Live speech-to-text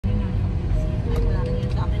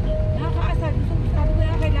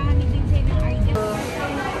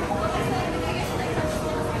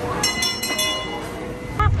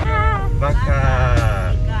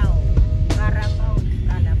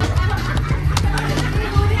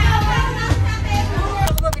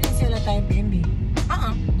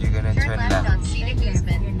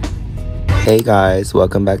Hey guys,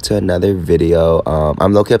 welcome back to another video.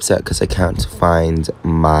 I'm low-key upset because I can't find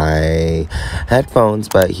my headphones,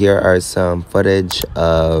 but here are some footage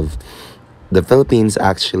of the Philippines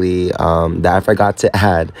actually that I forgot to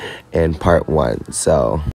add in part 1.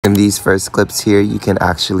 So in these first clips here, you can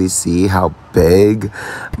actually see how big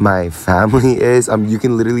my family is. You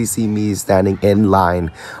can literally see me standing in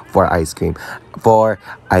line for ice cream.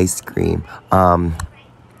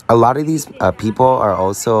 A lot of these people are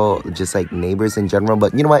also just like neighbors in general,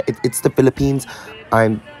 but you know what, it's the Philippines.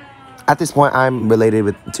 At this point I'm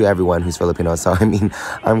related to everyone who's Filipino, so I mean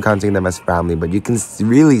I'm counting them as family, but you can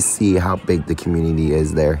really see how big the community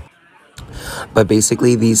is there. But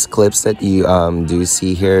basically these clips that you do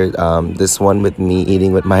see here, this one with me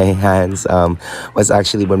eating with my hands was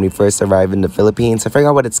actually when we first arrived in the Philippines. I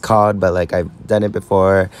forgot what it's called, but like I've done it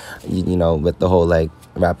before, you know, with the whole like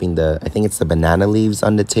wrapping I think it's the banana leaves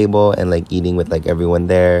on the table and like eating with like everyone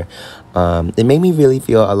there. It made me really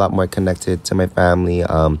feel a lot more connected to my family.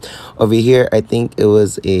 Over here I think it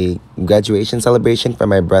was a graduation celebration for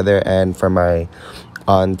my brother and for my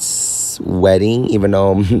aunt's wedding, even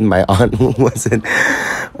though my aunt wasn't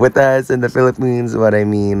with us in the Philippines. But I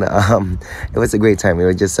mean, it was a great time. We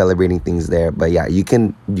were just celebrating things there. But yeah, you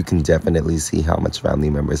can definitely see how much family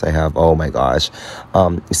members I have. Oh my gosh.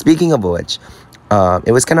 Speaking of which,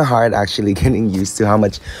 it was kind of hard actually getting used to how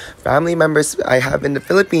much family members I have in the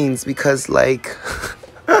Philippines, because like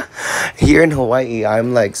here in Hawaii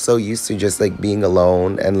I'm like so used to just like being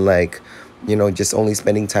alone and like, you know, just only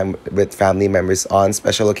spending time with family members on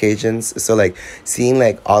special occasions. So like seeing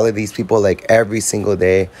like all of these people like every single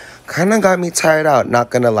day kind of got me tired out, not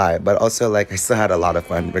gonna lie. But also like I still had a lot of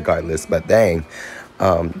fun regardless. But dang,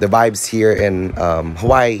 the vibes here in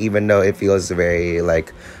Hawaii, even though it feels very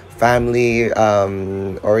like family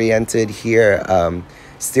oriented here,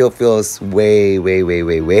 still feels way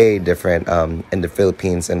different in the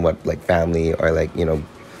Philippines, and what like family or like, you know,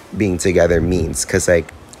 being together means. Because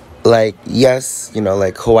like yes, you know,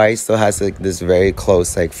 like Hawaii still has like this very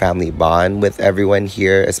close like family bond with everyone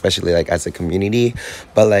here, especially like as a community.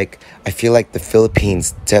 But like I feel like the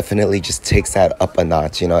Philippines definitely just takes that up a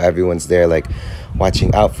notch. You know, everyone's there like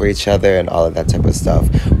watching out for each other and all of that type of stuff,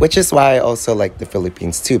 which is why I also like the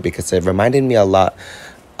Philippines too, because it reminded me a lot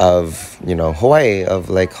of, you know, Hawaii,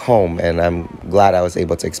 of like home, and I'm glad I was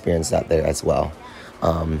able to experience that there as well.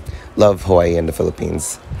 Love Hawaii and the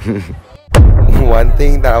Philippines. One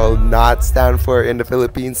thing that I will not stand for in the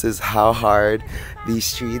Philippines is how hard these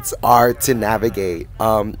streets are to navigate.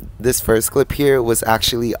 This first clip here was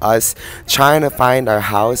actually us trying to find our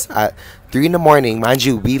house at 3 in the morning. Mind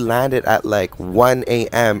you, we landed at like 1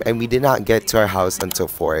 a.m. and we did not get to our house until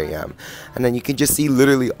 4 a.m. And then you can just see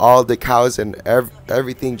literally all the cows and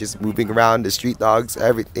everything just moving around, the street dogs,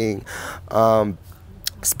 everything.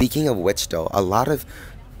 Speaking of which though, a lot of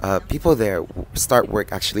people there start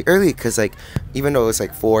work actually early, because like even though it's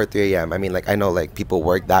like 4 3 a.m. I mean, like I know like people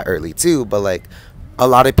work that early too, but like a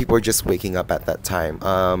lot of people are just waking up at that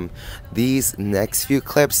time. These next few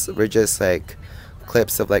clips were just like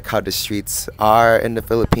clips of like how the streets are in the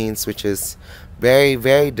Philippines, which is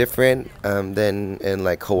very different than in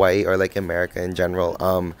like Hawaii or like America in general.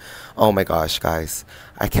 Oh my gosh guys,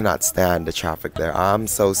 I cannot stand the traffic there. I'm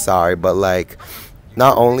so sorry, but like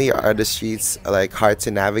not only are the streets like hard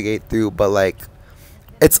to navigate through, but like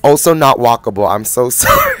it's also not walkable. I'm so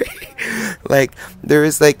sorry. Like there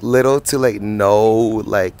is like little to like no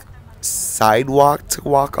like sidewalk to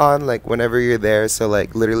walk on like whenever you're there. So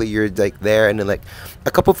like literally you're like there, and then like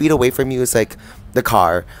a couple feet away from you is like the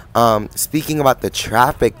car. Speaking about the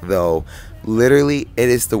traffic though, literally it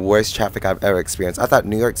is the worst traffic I've ever experienced. I thought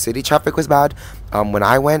New York City traffic was bad when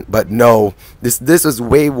I went, but no, this was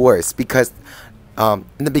way worse, because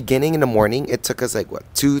in the beginning in the morning it took us like what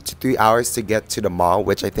 2 to 3 hours to get to the mall,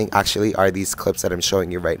 which I think actually are these clips that I'm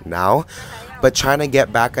showing you right now. But trying to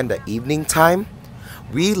get back in the evening time,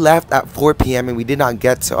 we left at 4 p.m. and we did not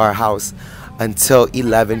get to our house until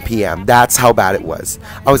 11 p.m. That's how bad it was.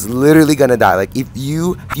 I was literally gonna die. Like if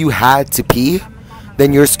you had to pee,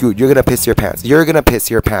 then you're screwed. You're gonna piss your pants. You're gonna piss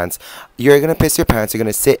your pants. You're gonna piss your pants. You're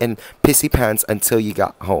gonna sit in pissy pants until you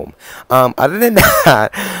got home. Other than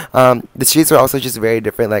that, the streets were also just very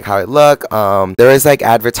different, like how it looked. There was like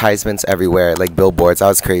advertisements everywhere, like billboards. I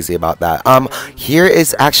was crazy about that. Here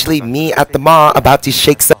is actually me at the mall about to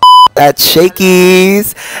shake some at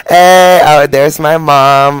Shakey's. Hey, oh, there's my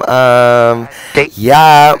mom.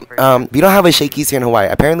 Yeah, we don't have a Shakey's here in Hawaii.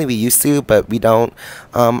 Apparently we used to, but we don't.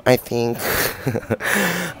 I think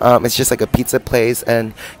it's just like a pizza place.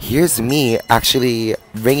 And here's me actually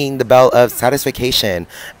ringing the bell of satisfaction.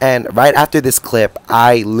 And right after this clip,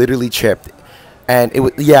 I literally tripped And it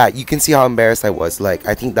was, yeah, you can see how embarrassed I was. Like,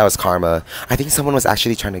 I think that was karma. I think someone was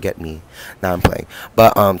actually trying to get me. Now I'm playing.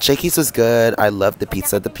 But Shakey's was good. I loved the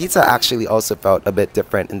pizza. The pizza actually also felt a bit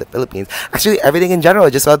different in the Philippines. Actually, everything in general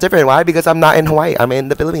just felt different. Why? Because I'm not in Hawaii. I'm in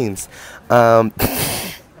the Philippines. Um,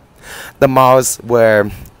 the malls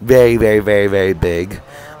were very, very, very, very big.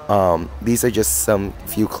 These are just some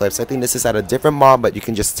few clips. I think this is at a different mall, but you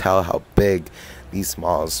can just tell how big these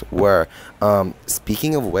malls were.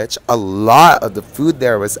 Speaking of which, a lot of the food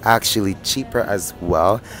there was actually cheaper as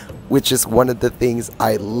well, which is one of the things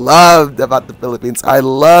I loved about the Philippines. I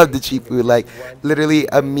love the cheap food. Like, literally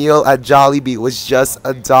a meal at Jollibee was just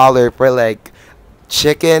 $1 for like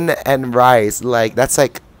chicken and rice. Like, that's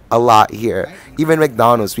like a lot here. Even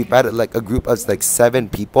McDonald's, we've had like a group of like 7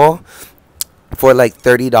 people for like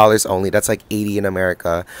 $30 only. That's like 80 in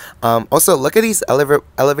America. Also, look at these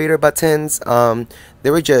elevator buttons. They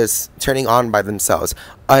were just turning on by themselves.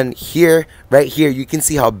 And here, right here, you can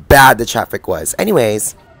see how bad the traffic was.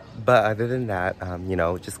 Anyways, but other than that, you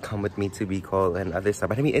know, just come with me to Bicol and other stuff.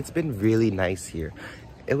 But I mean, it's been really nice here.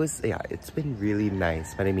 It was, yeah, it's been really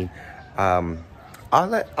nice. But I mean,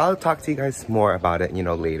 I'll talk to you guys more about it, you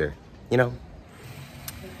know, later. You know,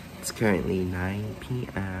 it's currently 9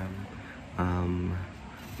 p.m.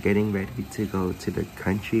 Getting ready to go to the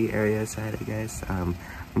country area side, I guess. I'm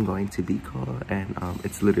going to Bicol, and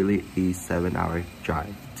it's literally a 7-hour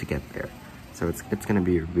drive to get there. So it's gonna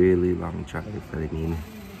be a really long drive, but I mean,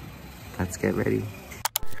 let's get ready.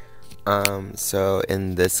 So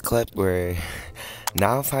in this clip, we're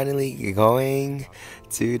now finally going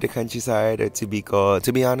to the countryside or to Bicol.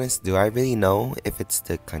 To be honest, do I really know if it's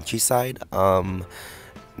the countryside?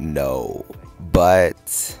 No,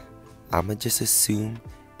 but I'ma just assume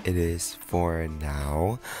it is for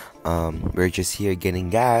now. We're just here getting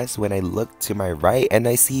gas when I look to my right and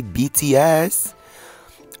I see BTS.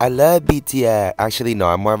 I love BTS. Actually, no,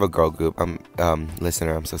 I'm more of a girl group.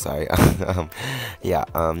 Listener, I'm so sorry. Yeah,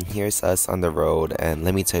 here's us on the road, and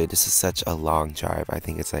let me tell you, this is such a long drive. I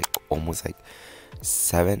think it's like almost like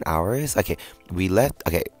 7 hours. Okay, we left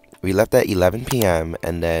at 11 p.m.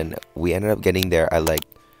 and then we ended up getting there at like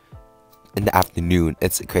in the afternoon.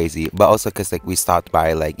 It's crazy, but also because like we stopped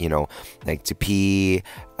by like, you know, like to pee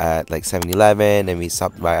at like 7-Eleven, and we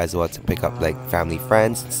stopped by as well to pick up like family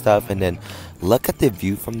friends and stuff. And then look at the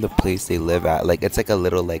view from the place they live at. Like, it's like a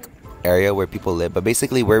little like area where people live, but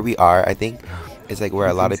basically where we are, I think, is like where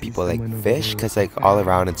a lot of people like fish, because like all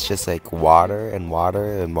around it's just like water and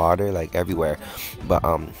water and water like everywhere. But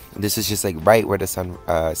this is just like right where the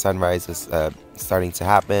sunrise is starting to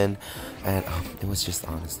happen, and it was just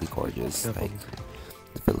honestly gorgeous. Like,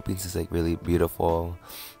 the Philippines is like really beautiful.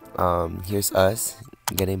 Here's us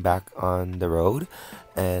getting back on the road,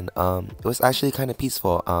 and it was actually kind of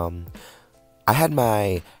peaceful. I had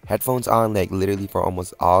my headphones on like literally for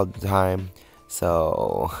almost all the time,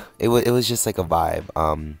 so it was just like a vibe.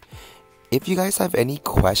 If you guys have any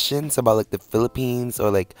questions about like the Philippines,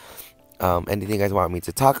 or like anything you guys want me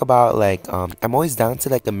to talk about, like I'm always down to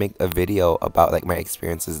like make a video about like my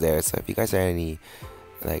experiences there. So if you guys are any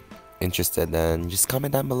like interested, then just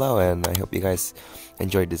comment down below, and I hope you guys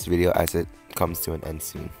enjoyed this video as it comes to an end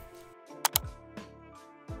soon.